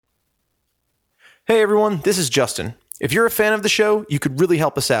Hey everyone, this is Justin. If you're a fan of the show, you could really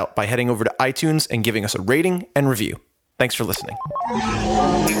help us out by heading over to iTunes and giving us a rating and review. Thanks for listening.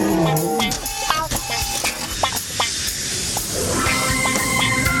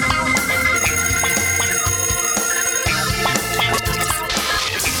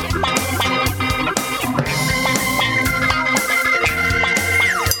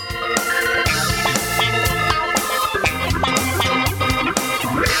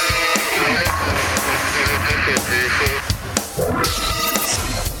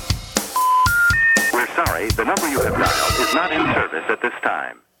 The number you have dialed is not in service at this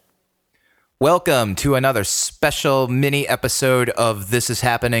time. Welcome to another special mini episode of This Is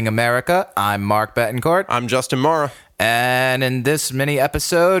Happening America. I'm Mark Betancourt. I'm Justin Mara. And in this mini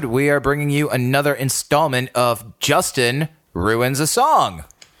episode, we are bringing you another installment of Justin Ruins a Song.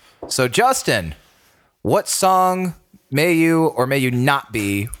 So Justin, what song may you or may you not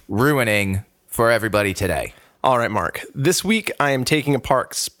be ruining for everybody today? All right, Mark. This week, I am taking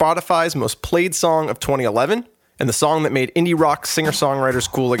apart Spotify's most played song of 2011 and the song that made indie rock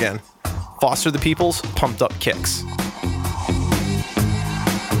singer-songwriters cool again. Foster the People's Pumped Up Kicks.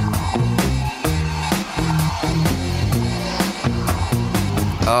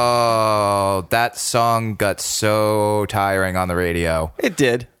 Oh, that song got so tiring on the radio. It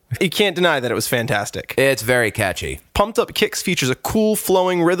did. You can't deny that it was fantastic. It's very catchy. Pumped Up Kicks features a cool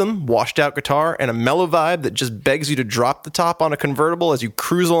flowing rhythm, washed out guitar, and a mellow vibe that just begs you to drop the top on a convertible as you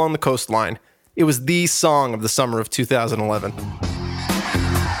cruise along the coastline. It was the song of the summer of 2011.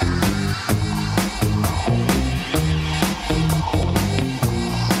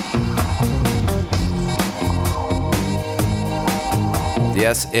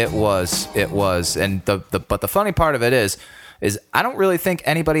 Yes, it was. It was. And but the funny part of it is I don't really think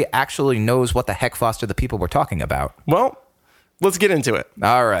anybody actually knows what the heck Foster the People were talking about. Well, let's get into it.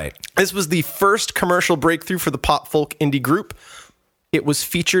 All right. This was the first commercial breakthrough for the pop folk indie group. It was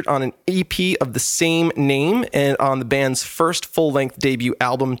featured on an EP of the same name and on the band's first full-length debut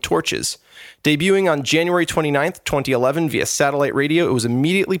album, Torches. Debuting on January 29th, 2011 via satellite radio, it was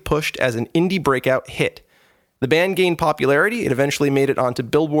immediately pushed as an indie breakout hit. The band gained popularity. It eventually made it onto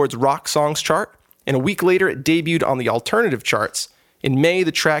Billboard's Rock Songs chart, and a week later, it debuted on the alternative charts. In May,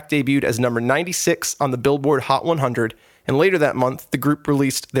 the track debuted as number 96 on the Billboard Hot 100, and later that month, the group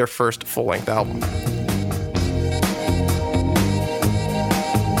released their first full-length album.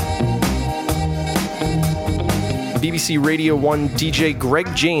 BBC Radio 1 DJ Greg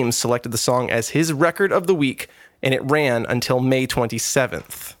James selected the song as his record of the week, and it ran until May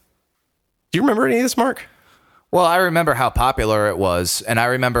 27th. Do you remember any of this, Mark? Well, I remember how popular it was, and I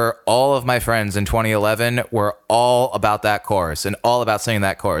remember all of my friends in 2011 were all about that chorus and all about singing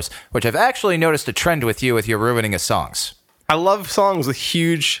that chorus, which I've actually noticed a trend with your ruining of songs. I love songs with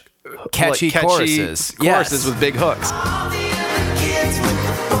huge, catchy choruses. Choruses with big hooks.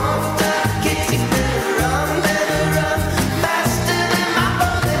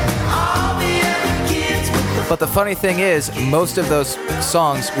 But the funny thing is, most of those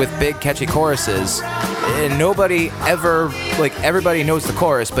songs with big catchy choruses, nobody ever, everybody knows the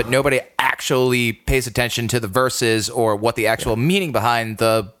chorus, but nobody actually pays attention to the verses or what the actual meaning behind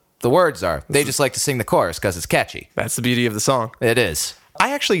the words are. They just like to sing the chorus because it's catchy. That's the beauty of the song. It is.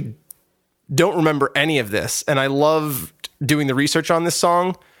 I actually don't remember any of this, and I loved doing the research on this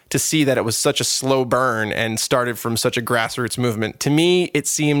song to see that it was such a slow burn and started from such a grassroots movement. To me, it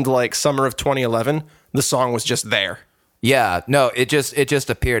seemed like summer of 2011, the song was just there. Yeah, no, it just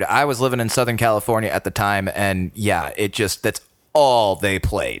appeared. I was living in Southern California at the time, and yeah, that's all they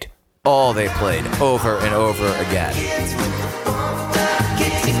played. All they played over and over again.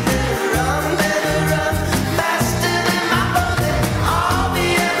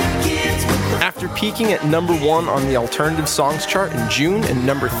 After peaking at number 1 on the Alternative Songs chart in June and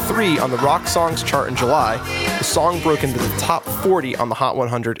number 3 on the Rock Songs chart in July, the song broke into the top 40 on the Hot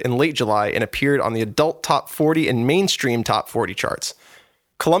 100 in late July and appeared on the Adult Top 40 and Mainstream Top 40 charts.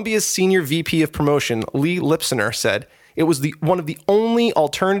 Columbia's senior VP of promotion, Lee Lipsener, said, "It was one of the only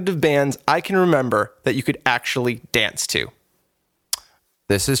alternative bands I can remember that you could actually dance to."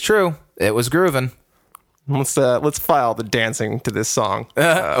 This is true. It was groovin'. Let's file the dancing to this song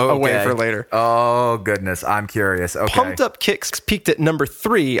away for later. Oh, goodness. I'm curious. Okay. Pumped Up Kicks peaked at number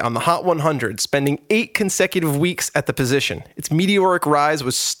 3 on the Hot 100, spending 8 consecutive weeks at the position. Its meteoric rise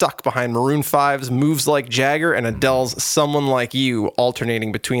was stuck behind Maroon 5's Moves Like Jagger and Adele's Someone Like You,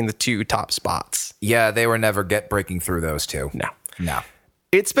 alternating between the two top spots. Yeah, they were never breaking through those two. No.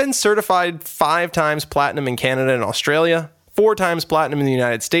 It's been certified 5 times platinum in Canada and Australia, 4 times platinum in the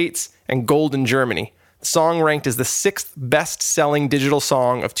United States, and gold in Germany. The song ranked as the 6th best-selling digital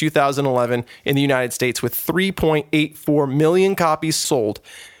song of 2011 in the United States with 3.84 million copies sold,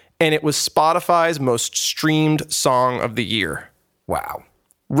 and it was Spotify's most streamed song of the year. Wow.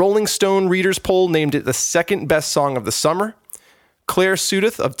 Rolling Stone Readers Poll named it the 2nd best song of the summer. Claire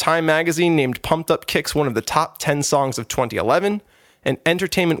Sudeth of Time Magazine named Pumped Up Kicks one of the top 10 songs of 2011, and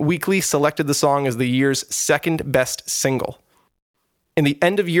Entertainment Weekly selected the song as the year's 2nd best single. In the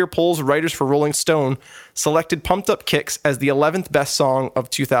end-of-year polls, writers for Rolling Stone selected Pumped Up Kicks as the 11th best song of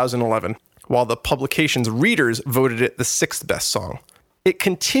 2011, while the publication's readers voted it the 6th best song. It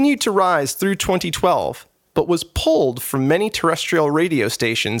continued to rise through 2012, but was pulled from many terrestrial radio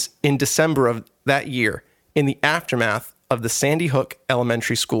stations in December of that year in the aftermath of the Sandy Hook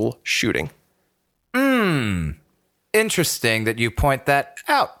Elementary School shooting. Interesting that you point that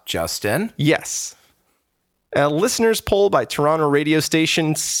out, Justin. Yes. A listeners' poll by Toronto radio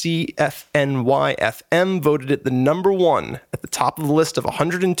station CFNY-FM voted it the number 1 at the top of the list of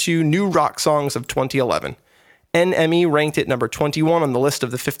 102 new rock songs of 2011. NME ranked it number 21 on the list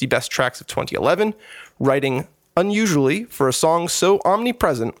of the 50 best tracks of 2011, writing, unusually, for a song so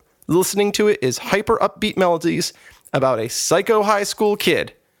omnipresent, listening to it is hyper upbeat melodies about a psycho high school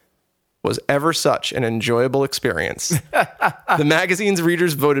kid was ever such an enjoyable experience. The magazine's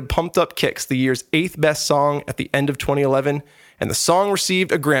readers voted Pumped Up Kicks the year's 8th best song at the end of 2011, and the song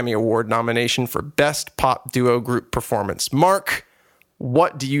received a Grammy Award nomination for Best Pop Duo Group Performance. Mark,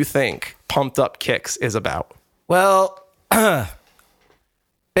 what do you think Pumped Up Kicks is about? Well,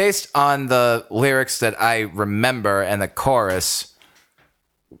 based on the lyrics that I remember and the chorus,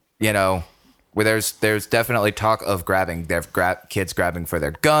 you know, where there's definitely talk of kids grabbing for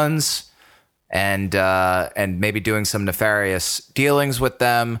their guns and maybe doing some nefarious dealings with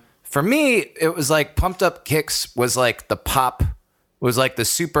them. For me, it was like Pumped Up Kicks was like the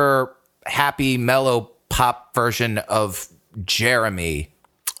super happy, mellow pop version of Jeremy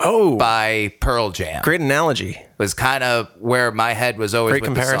by Pearl Jam. Great analogy. Was kind of where my head was always Great with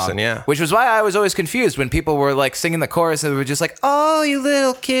comparison, the song. yeah. Which was why I was always confused when people were like singing the chorus and they were just like, "Oh, you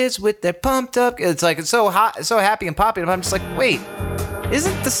little kids with their pumped up." It's like it's so hot, so happy and poppy. And I'm just like, wait,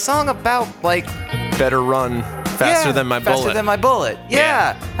 isn't the song about like Better run faster than my bullet? Faster than my bullet.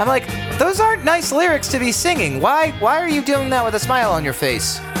 Yeah. I'm like, those aren't nice lyrics to be singing. Why are you doing that with a smile on your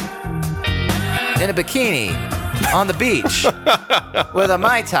face? In a bikini on the beach with a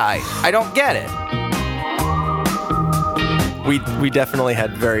Mai Tai. I don't get it. We definitely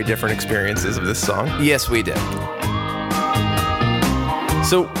had very different experiences of this song. Yes, we did.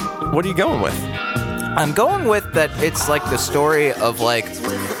 So, what are you going with? I'm going with that it's like the story of like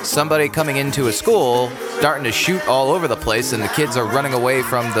somebody coming into a school, starting to shoot all over the place, and the kids are running away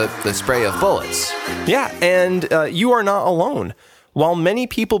from the spray of bullets. Yeah, and you are not alone. While many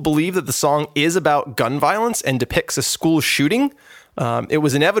people believe that the song is about gun violence and depicts a school shooting, it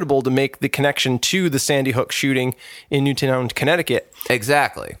was inevitable to make the connection to the Sandy Hook shooting in Newtown, Connecticut.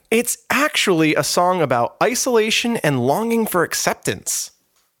 Exactly. It's actually a song about isolation and longing for acceptance.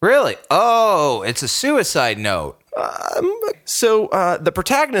 Really? Oh, it's a suicide note. So the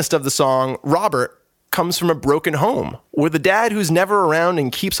protagonist of the song, Robert, comes from a broken home with a dad who's never around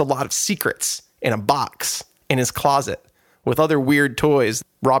and keeps a lot of secrets in a box in his closet. With other weird toys,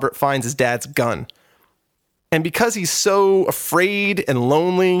 Robert finds his dad's gun. And because he's so afraid and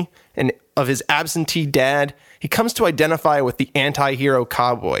lonely and of his absentee dad, he comes to identify with the anti-hero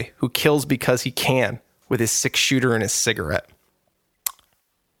cowboy who kills because he can with his 6-shooter and his cigarette.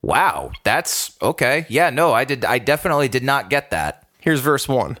 Wow, that's okay. Yeah, no, I definitely did not get that. Here's verse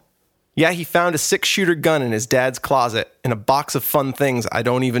 1. Yeah, he found a 6-shooter gun in his dad's closet in a box of fun things I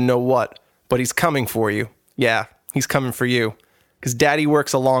don't even know what, but he's coming for you. Yeah, he's coming for you. Because daddy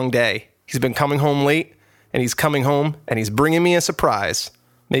works a long day. He's been coming home late, and he's coming home, and he's bringing me a surprise.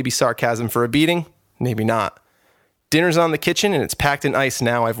 Maybe sarcasm for a beating, maybe not. Dinner's on the kitchen, and it's packed in ice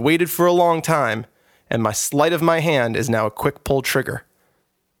now. I've waited for a long time, and my sleight of my hand is now a quick pull trigger.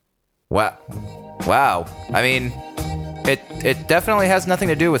 Wow. I mean, it definitely has nothing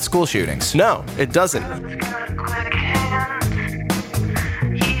to do with school shootings. No, it doesn't.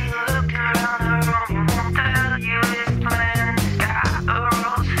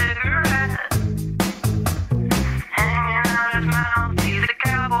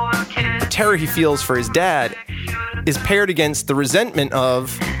 The terror he feels for his dad is paired against the resentment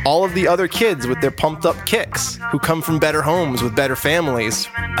of all of the other kids with their pumped up kicks who come from better homes with better families,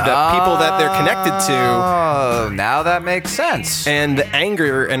 the people that they're connected to. Oh, now that makes sense. And the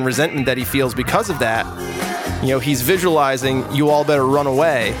anger and resentment that he feels because of that, you know, he's visualizing, you all better run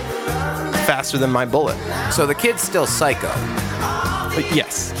away faster than my bullet. So the kid's still psycho.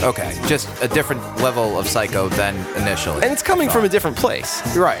 Yes. Okay, just a different level of psycho than initially. And it's coming from a different place.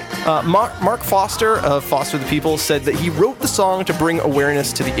 You're right. Mark Foster of Foster the People said that he wrote the song to bring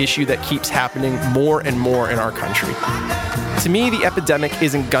awareness to the issue that keeps happening more and more in our country. To me, the epidemic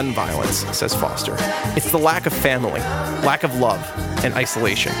isn't gun violence, says Foster. It's the lack of family, lack of love, and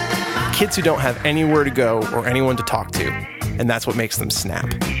isolation. Kids who don't have anywhere to go or anyone to talk to, and that's what makes them snap.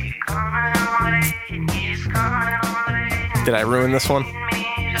 Did I ruin this one?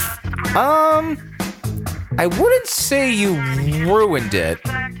 I wouldn't say you ruined it,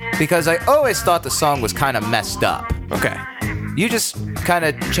 because I always thought the song was kind of messed up. Okay. You just kind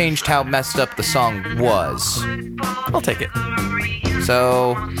of changed how messed up the song was. I'll take it.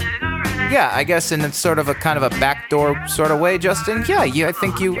 So, yeah, I guess in sort of a kind of a backdoor sort of way, Justin. Yeah, I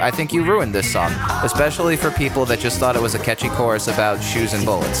think you ruined this song, especially for people that just thought it was a catchy chorus about shoes and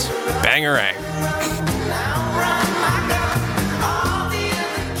bullets. Bangarang.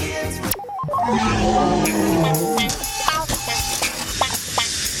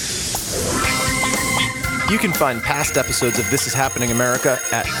 You can find past episodes of This Is Happening America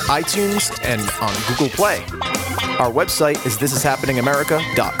at iTunes and on Google Play. Our website is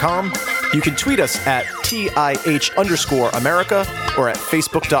thisishappeningamerica.com. You can tweet us at TIH_America or at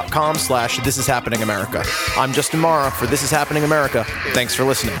facebook.com/thisishappeningamerica. I'm Justin Mara for This Is Happening America. Thanks for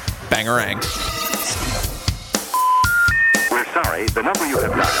listening. Bangarang. We're sorry, the number you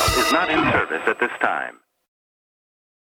have dialed is not in service at this time.